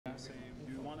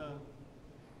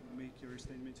your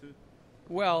statement too?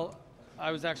 Well,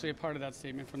 I was actually a part of that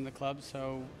statement from the club,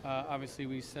 so obviously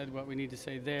we said what we need to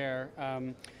say there.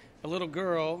 A little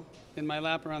girl in my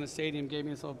lap around the stadium gave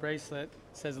me this little bracelet.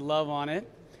 It says love on it.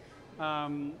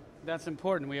 That's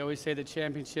important. We always say that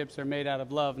championships are made out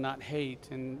of love, not hate,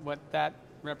 and what that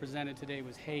represented today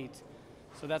was hate.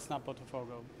 So that's not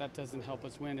Botafogo. That doesn't help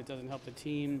us win. It doesn't help the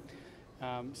team.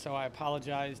 So I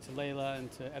apologize to Leila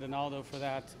and to Ednaldo for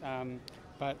that.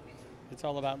 But it's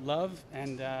all about love,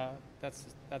 and that's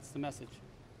the message.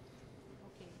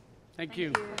 Okay. Thank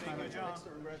you. Thank you, John.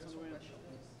 Congrats on the win.